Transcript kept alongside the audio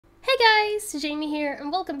Hi guys, Jamie here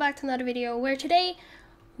and welcome back to another video where today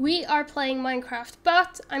we are playing Minecraft,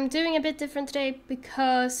 but I'm doing a bit different today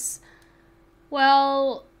because,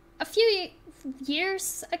 well, a few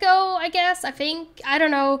years ago, I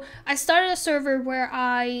don't know, I started a server where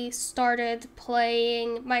I started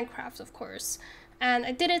playing Minecraft, of course, and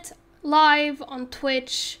I did it live on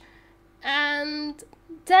Twitch, and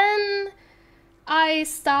then I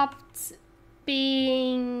stopped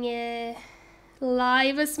being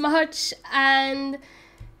live as much, and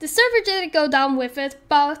the server didn't go down with it,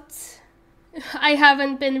 but I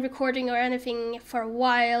haven't been recording or anything for a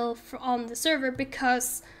while on the server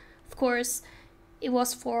because, of course, it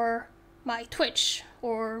was for my Twitch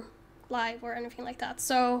or live or anything like that.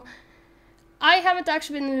 So I haven't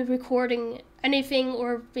actually been recording anything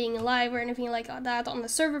or being live or anything like that on the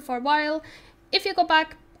server for a while. If you go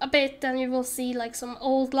back a bit, then you will see like some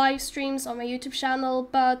old live streams on my YouTube channel,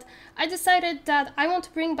 but I decided that I want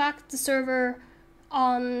to bring back the server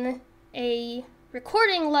on a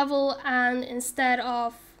recording level, and instead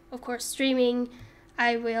of course streaming,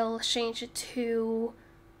 I will change it to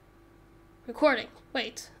recording.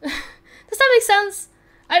 Wait, does that make sense?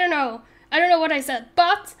 I don't know what I said,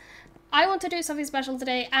 but I want to do something special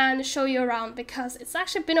today and show you around because it's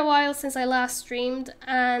actually been a while since I last streamed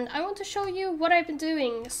and I want to show you what I've been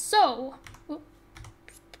doing. So,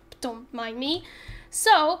 don't mind me.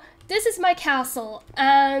 So, this is my castle,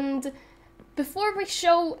 and before we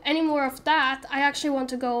show any more of that, I actually want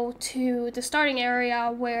to go to the starting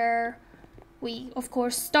area where we, of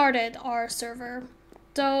course, started our server.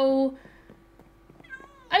 So,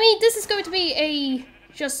 I mean, this is going to be a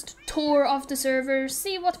just tour of the server,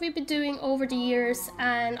 see what we've been doing over the years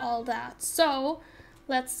and all that. So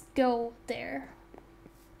let's go there.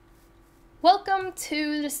 Welcome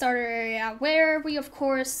to the starter area where we of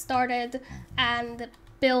course started and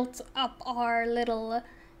built up our little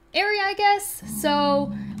area, I guess.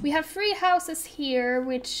 So we have 3 houses here,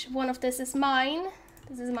 which one of this is mine.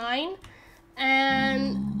 This is mine,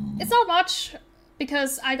 and it's not much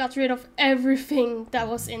because I got rid of everything that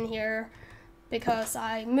was in here because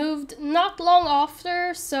I moved not long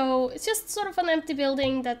after, so it's just sort of an empty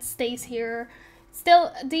building that stays here.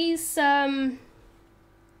 Still, these,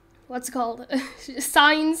 what's it called,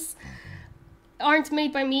 signs aren't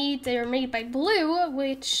made by me, they're made by Blue,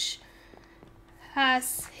 which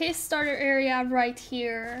has his starter area right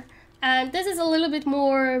here. And this is a little bit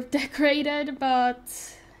more decorated, but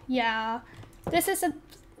yeah, this isn't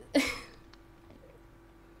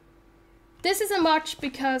this isn't much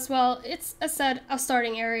because, well, it's, as said, a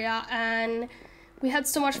starting area and we had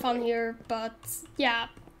so much fun here, but yeah,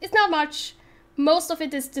 it's not much. Most of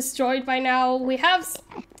it is destroyed by now. We have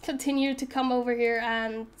continued to come over here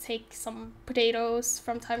and take some potatoes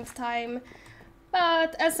from time to time,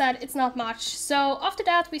 but as said, it's not much. So after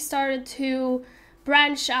that we started to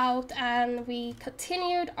branch out and we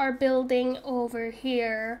continued our building over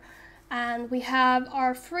here, and we have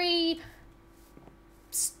our 3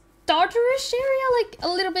 starterish area, like a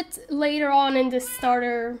little bit later on in this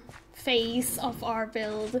starter phase of our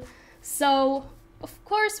build. So of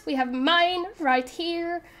course we have mine right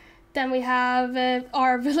here, then we have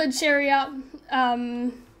our village area,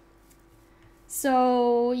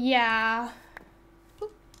 so yeah.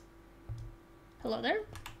 Oop. Hello there.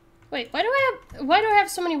 Wait, why do I have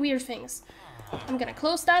so many weird things? I'm gonna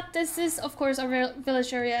close that. This is of course our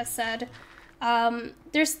village area, as said.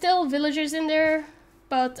 There's still villagers in there,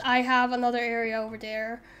 but I have another area over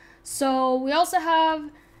there. So we also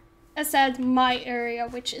have, as said, my area,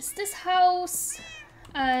 which is this house,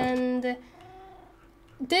 and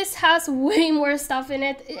this has way more stuff in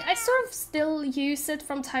it. I sort of still use it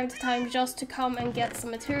from time to time just to come and get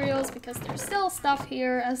some materials because there's still stuff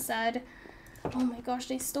here, as said. Oh my gosh,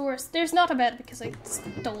 these stores. There's not a bed because I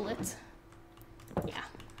stole it.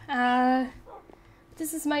 Yeah.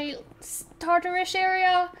 This is my starterish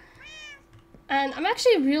area. And I'm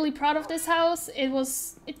actually really proud of this house.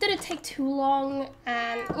 It didn't take too long,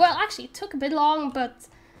 and, well, actually it took a bit long, but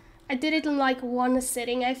I did it in like 1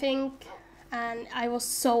 sitting, I think, and I was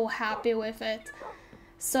so happy with it.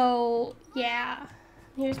 So yeah,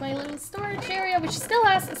 here's my little storage area, which still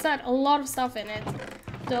has, as said, a lot of stuff in it,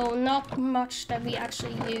 though not much that we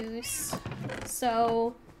actually use.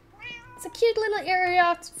 So it's a cute little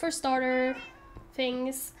area for starter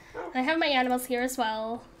things. I have my animals here as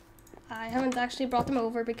well. I haven't actually brought them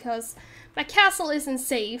over because my castle isn't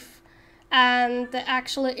safe, and the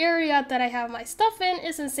actual area that I have my stuff in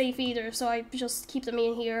isn't safe either, so I just keep them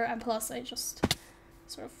in here, and plus I just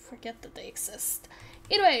sort of forget that they exist.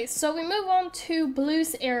 Anyway, so we move on to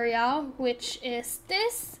Blue's area, which is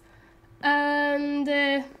this, and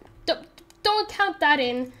don't count that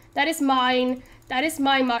in. That is mine. That is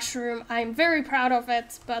my mushroom. I'm very proud of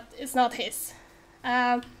it, but it's not his.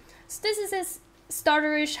 So this is his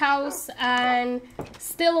starterish house, and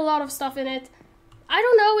still a lot of stuff in it. I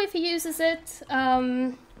don't know if he uses it.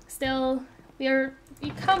 Still, we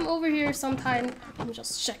come over here sometime. I'm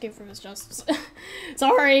just checking for his justice.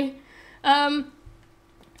 Sorry. But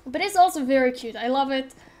it's also very cute. I love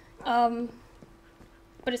it.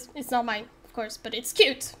 But it's not mine, of course, but it's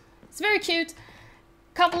cute. It's very cute.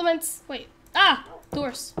 Compliments. Wait. Ah!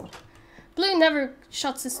 Doors. Blue never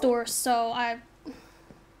shuts his doors, so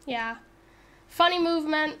yeah. Funny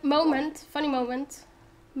moment, I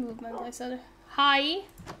said. Hi.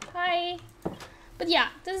 But yeah,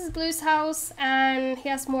 this is Blue's house, and he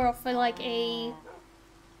has more of like a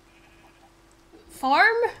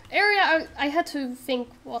farm area. I had to think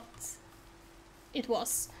what it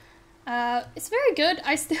was. It's very good.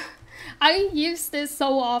 I use this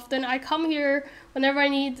so often. I come here whenever I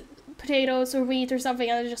need potatoes or wheat or something,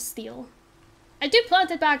 and I just steal. I do plant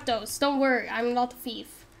it back though, so don't worry, I'm not a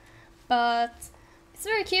thief. But it's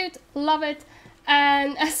very cute, love it.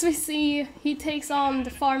 And as we see, he takes on the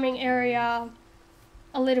farming area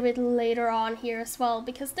a little bit later on here as well,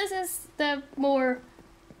 because this is the more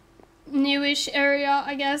newish area,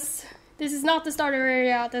 I guess. This is not the starter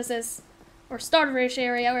area, or starterish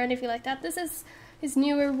area or anything like that. This is his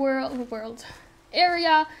newer world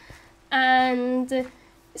area, and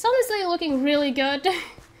it's honestly looking really good.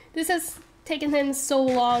 This has taken him so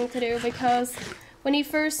long to do, because when he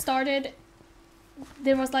first started,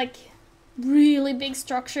 there was like really big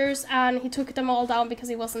structures, and he took them all down because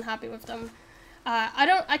he wasn't happy with them.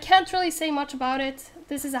 I can't really say much about it.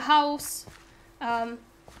 This is a house. That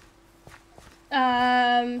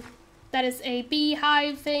is a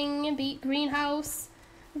beehive thing, greenhouse.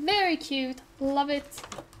 Very cute, love it.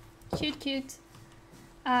 Cute.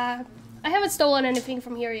 I haven't stolen anything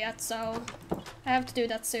from here yet, so I have to do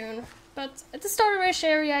that soon. But the starterish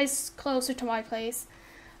area is closer to my place.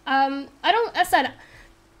 As I said,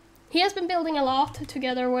 he has been building a lot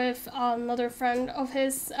together with another friend of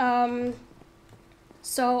his.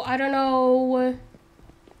 So I don't know,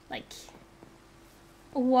 like,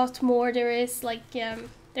 what more there is. Like,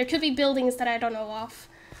 there could be buildings that I don't know of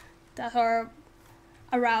that are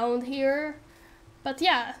around here. But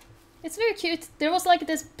yeah, it's very cute. There was like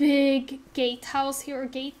this big gatehouse here, or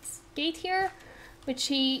gate here, which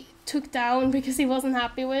he took down because he wasn't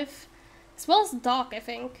happy with, as well as the dock, I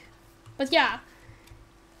think. But yeah,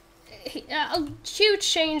 a huge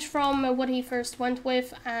change from what he first went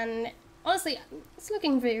with, and honestly, it's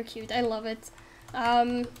looking very cute. I love it.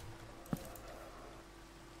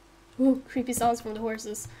 Ooh, creepy sounds from the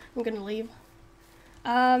horses. I'm gonna leave.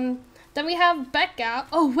 Then we have Becca.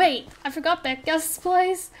 Oh wait, I forgot Becca's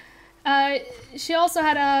place. She also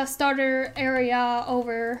had a starter area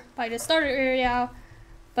over by the starter area,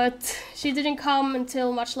 but she didn't come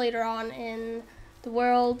until much later on in the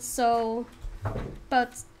world, so...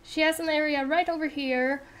 But she has an area right over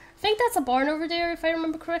here. I think that's a barn over there, if I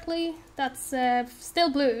remember correctly. That's still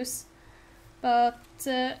Blue's. But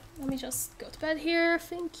let me just go to bed here,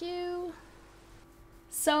 thank you.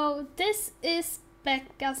 So this is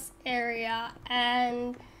Becca's area,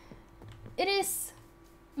 and it is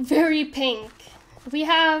very pink. We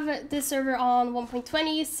have this server on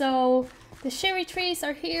 1.20, so the cherry trees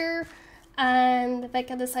are here, and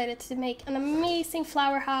Becca decided to make an amazing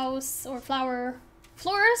flower house, or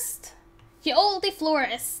florist? The oldie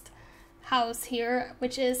florist house here,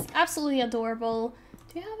 which is absolutely adorable.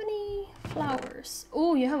 Do you have any flowers?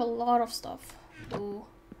 Oh, you have a lot of stuff. Oh,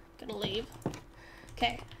 I'm gonna leave.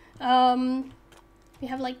 Okay. We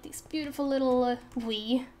have like these beautiful little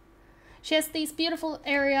She has these beautiful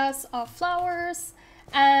areas of flowers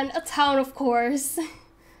and a town, of course.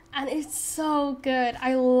 And it's so good.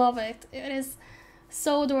 I love it. It is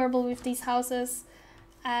so adorable with these houses.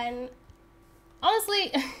 And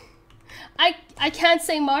honestly, I can't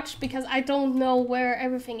say much because I don't know where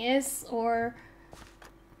everything is or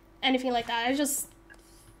anything like that. I just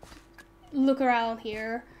look around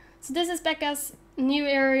here. So this is Becca's new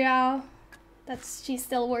area that she's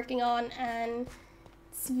still working on, and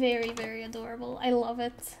it's very, very adorable. I love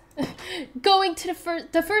it. Going to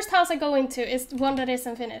the first house I go into is one that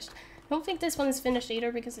isn't finished. I don't think this one is finished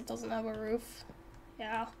either because it doesn't have a roof.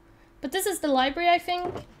 Yeah. But this is the library, I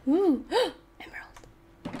think. Ooh, emerald.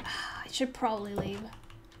 I should probably leave.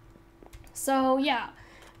 So yeah,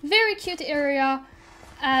 very cute area,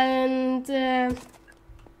 and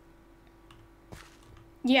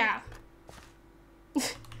yeah.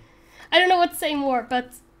 I don't know what to say more,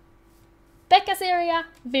 but Becca's area,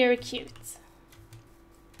 very cute.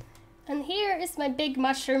 And here is my big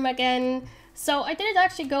mushroom again, So I didn't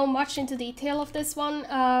actually go much into detail of this one.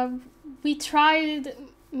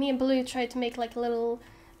 Me and Blue tried to make like a little,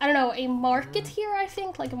 I don't know, a market here, I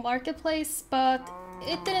think, like a marketplace, but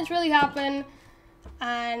it didn't really happen,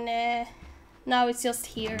 and now it's just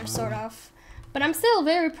here, sort of. But I'm still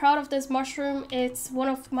very proud of this mushroom. It's one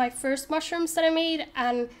of my first mushrooms that I made,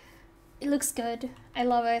 and it looks good. I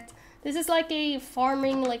love it. This is like a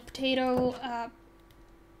farming, like potato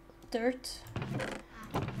dirt.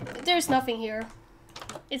 There's nothing here.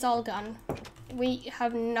 It's all gone. We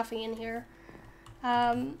have nothing in here.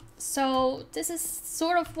 So this is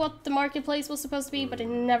sort of what the marketplace was supposed to be, but it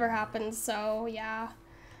never happened, so yeah.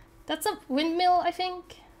 That's a windmill, I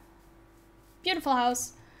think. Beautiful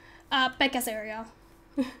house. Becca's area.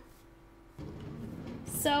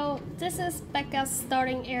 So this is Becca's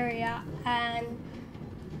starting area, and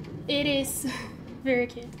it is very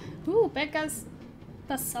cute. Ooh, Becca's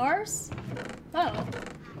bazaars? Oh.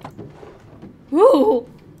 Ooh!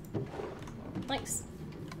 Nice.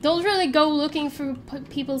 Don't really go looking through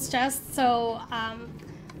people's chests, so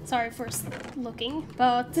sorry for looking,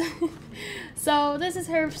 but so this is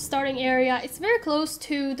her starting area. It's very close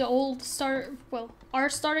to the old our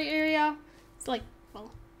starting area. It's like,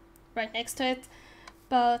 well, right next to it,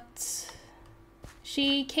 but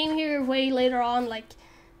she came here way later on, like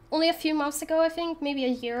only a few months ago, I think, maybe a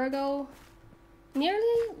year ago,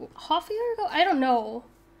 nearly half a year ago, I don't know.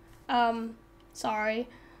 Sorry,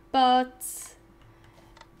 but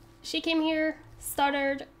she came here,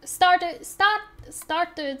 started,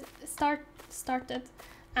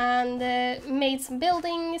 and made some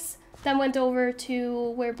buildings. Then went over to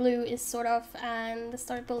where Blue is, sort of, and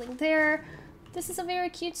started building there. This is a very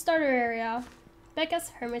cute starter area. Becca's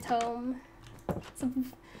hermit home.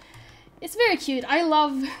 It's very cute. I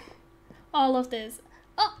love all of this.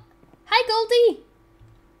 Oh, hi Goldie!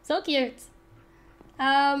 So cute.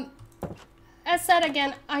 As said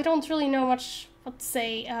again, I don't really know much what to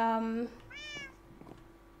say.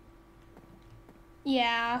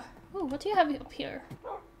 Yeah. Ooh, what do you have up here?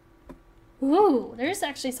 Ooh, there's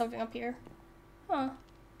actually something up here. Huh.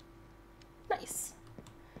 Nice.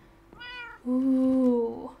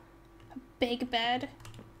 Ooh. A big bed.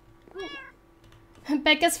 Ooh.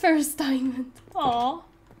 Becca's first diamond. Aw.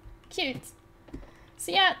 Cute.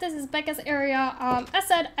 So yeah, this is Becca's area. As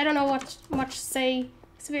said, I don't know what much to say.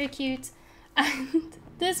 It's very cute. And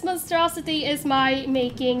this monstrosity is my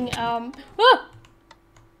making. Oh!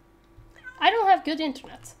 I don't have good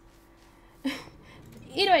internet.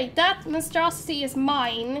 Anyway, that monstrosity is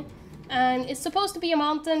mine, and it's supposed to be a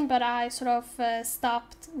mountain, but I sort of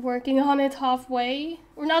stopped working on it halfway,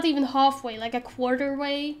 or not even halfway, like a quarter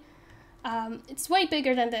way. It's way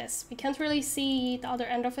bigger than this. We can't really see the other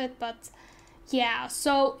end of it, but yeah.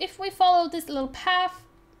 So if we follow this little path,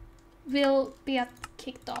 we'll be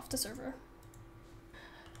kicked off the server.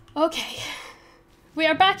 Okay, we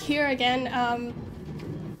are back here again.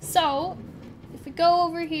 So if we go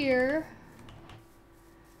over here,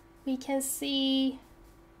 we can see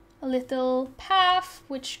a little path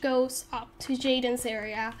which goes up to Jaden's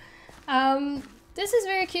area. This is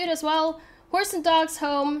very cute as well. Horse and dog's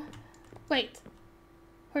home. Wait,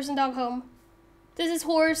 horse and dog home. This is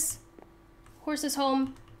horse. Horse's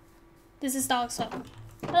home. This is dog's home.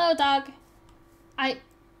 Hello, dog.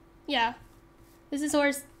 Yeah. This is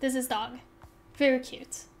horse. This is dog. Very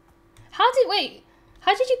cute. How did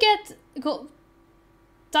you get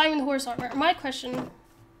diamond horse armor? My question,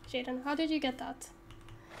 Jaden, how did you get that?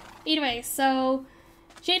 Anyway, so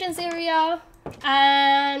Jaden's area,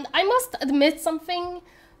 and I must admit something.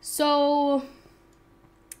 So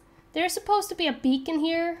there's supposed to be a beacon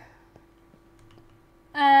here,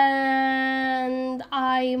 and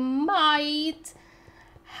I might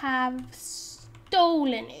have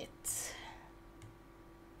stolen it.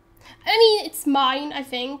 I mean, it's mine, I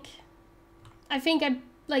think. I think I,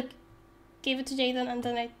 like, gave it to Jaden and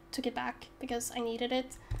then I took it back because I needed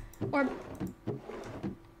it. Or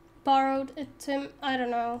borrowed it to him, I don't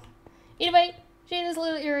know. Anyway, Jaden's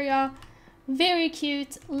little area, very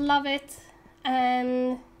cute, love it.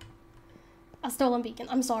 And a stolen beacon,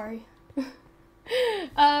 I'm sorry.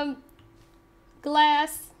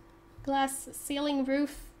 Glass ceiling,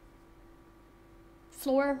 roof,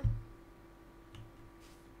 floor.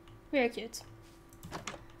 Very cute.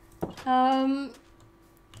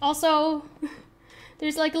 Also,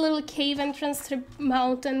 there's like a little cave entrance to the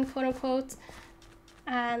mountain, quote unquote.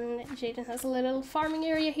 And Jaden has a little farming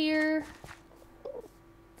area here.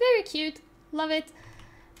 Very cute, love it.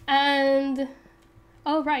 And,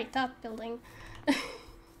 oh right, that building.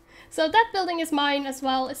 So that building is mine as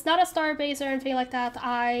well. It's not a star base or anything like that.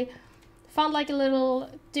 I found like a little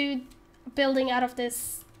dude building out of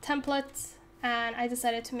this template and I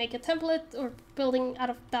decided to make a template or building out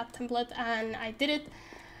of that template, and I did it.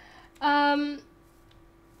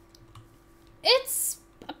 It's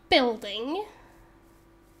a building.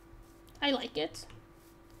 I like it.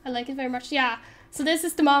 I like it very much. Yeah, so this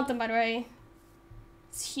is the mountain, by the way.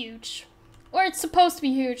 It's huge. Or it's supposed to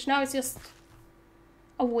be huge. Now it's just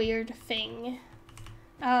a weird thing.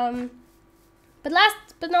 But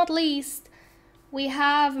last but not least, we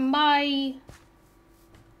have my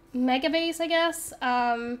mega base, I guess,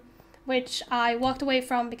 which I walked away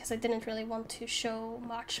from because I didn't really want to show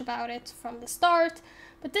much about it from the start.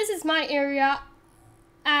 But this is my area,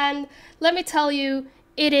 and let me tell you,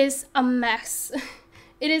 it is a mess.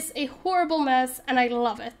 It is a horrible mess, and I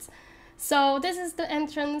love it. So this is the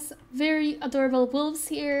entrance, very adorable wolves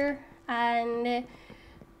here, and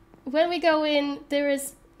when we go in, there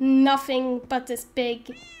is nothing but this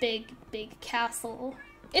big castle.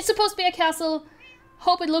 It's supposed to be a castle.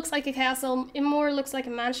 Hope it looks like a castle. It more looks like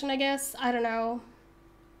a mansion, I guess. I don't know.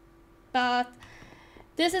 But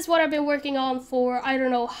this is what I've been working on for I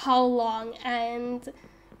don't know how long, and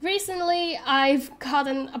recently I've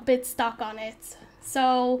gotten a bit stuck on it.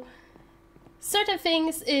 So certain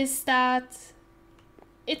things is that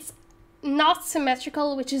it's not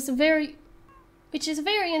symmetrical, which is very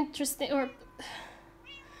interesting, or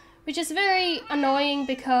which is very annoying,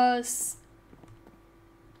 because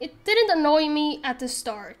it didn't annoy me at the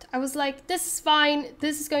start. I was like, this is fine,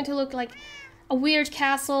 this is going to look like a weird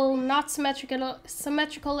castle, not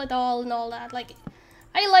symmetrical at all and all that. Like,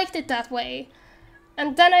 I liked it that way.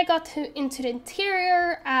 And then I got into the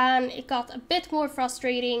interior and it got a bit more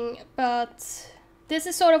frustrating, but this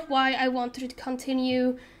is sort of why I wanted to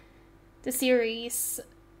continue the series,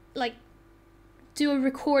 like do a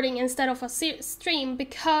recording instead of a stream,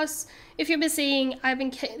 because if you've been seeing, I've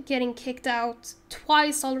been getting kicked out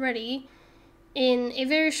twice already in a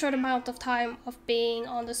very short amount of time of being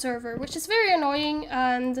on the server, which is very annoying,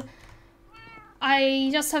 and I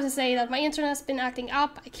just have to say that my internet's been acting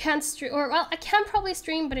up. I can't stream, or well, I can probably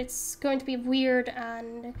stream, but it's going to be weird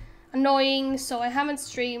and annoying, so I haven't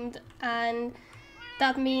streamed, and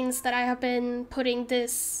that means that I have been putting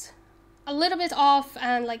this a little bit off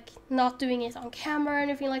and like not doing it on camera or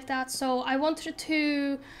anything like that. So I wanted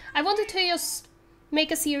to just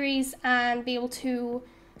make a series and be able to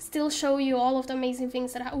still show you all of the amazing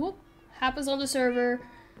things that happens on the server,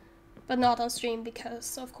 but not on stream,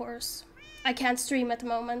 because of course I can't stream at the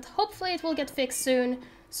moment. Hopefully it will get fixed soon.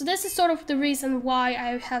 So this is sort of the reason why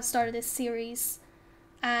I have started this series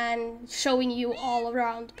and showing you all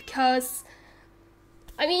around, because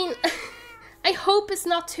I mean I hope it's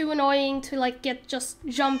not too annoying to like get just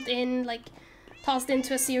jumped in, like tossed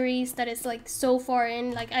into a series that is like so far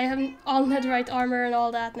in. Like, I have all netherite armor and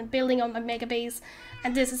all that and building on my mega base,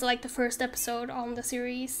 and this is like the first episode on the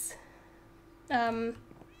series.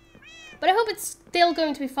 But I hope it's still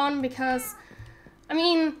going to be fun, because, I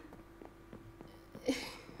mean,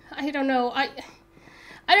 I don't know. I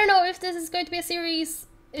don't know if this is going to be a series,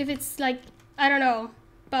 if it's like, I don't know.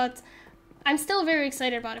 But I'm still very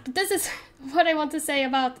excited about it. But this is what I want to say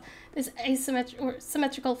about this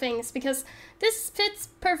symmetrical things, because this fits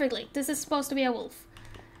perfectly. This is supposed to be a wolf.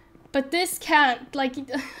 But this can't. Like,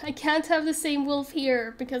 I can't have the same wolf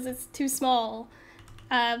here because it's too small.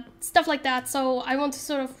 Stuff like that. So I want to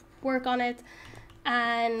sort of work on it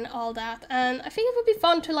and all that, and I think it would be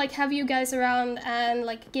fun to like have you guys around and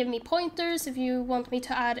like give me pointers if you want me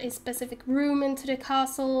to add a specific room into the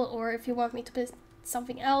castle, or if you want me to put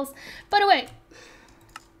something else. By the way,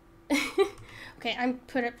 okay, I'm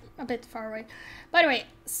put it a bit far away. By the way,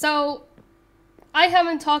 so I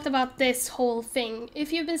haven't talked about this whole thing.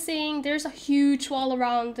 If you've been seeing, there's a huge wall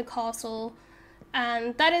around the castle,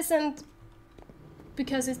 and that isn't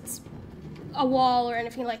because it's a wall or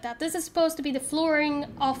anything like that. This is supposed to be the flooring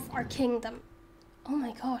of our kingdom. Oh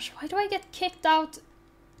my gosh, why do I get kicked out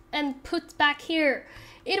and put back here?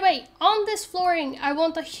 Anyway, on this flooring, I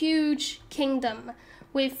want a huge kingdom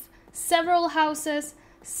with several houses,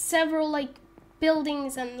 several like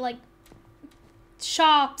buildings and like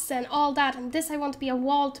shops and all that. And this I want to be a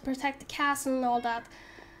wall to protect the castle and all that.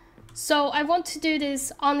 So I want to do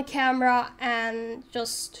this on camera and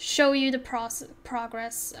just show you the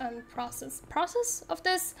progress of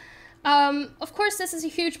this. Of course, this is a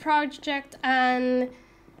huge project, and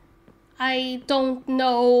I don't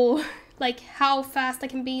know like how fast I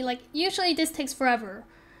can be. Like, usually this takes forever.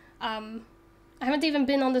 I haven't even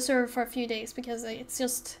been on the server for a few days because it's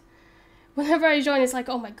just, whenever I join, it's like,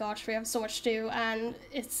 oh my gosh, we have so much to do, and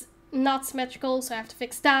it's not symmetrical, so I have to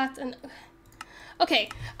fix that. And okay,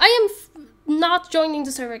 I am not joining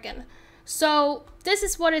the server again. So this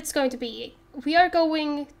is what it's going to be. We are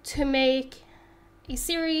going to make a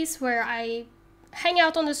series where I hang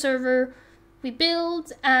out on the server, we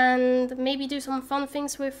build, and maybe do some fun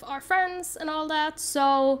things with our friends and all that.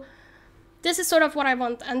 So this is sort of what I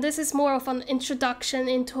want, and this is more of an introduction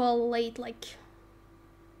into a late, like,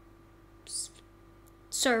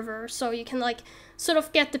 server, so you can, like, sort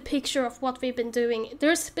of get the picture of what we've been doing.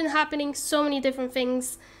 There's been happening so many different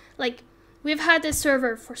things. Like, we've had this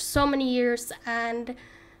server for so many years, and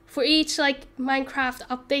for each, like, Minecraft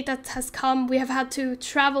update that has come, we have had to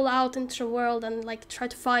travel out into the world and, like, try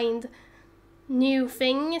to find new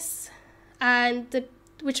things, and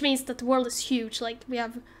which means that the world is huge. Like, we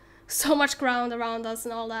have so much ground around us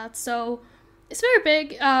and all that, so it's very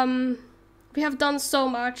big. We have done so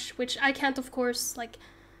much, which I can't, of course, like,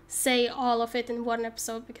 say all of it in one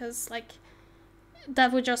episode, because, like,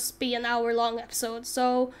 that would just be an hour-long episode.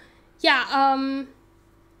 So yeah,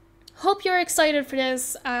 hope you're excited for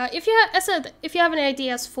this. If you have any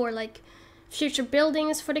ideas for, like, future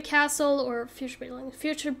buildings for the castle, or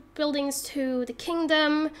future buildings to the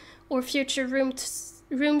kingdom, or future rooms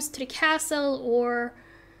to the castle, or,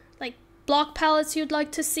 like, block palettes you'd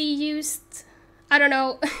like to see used, I don't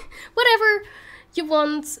know, whatever you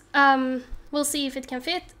want, we'll see if it can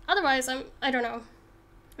fit. Otherwise, I don't know.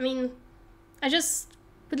 I mean, I just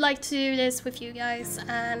would like to do this with you guys,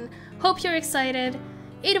 and hope you're excited.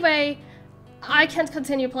 Either way, I can't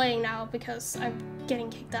continue playing now because I'm getting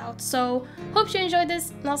kicked out. So, hope you enjoyed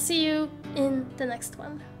this, and I'll see you in the next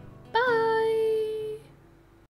one.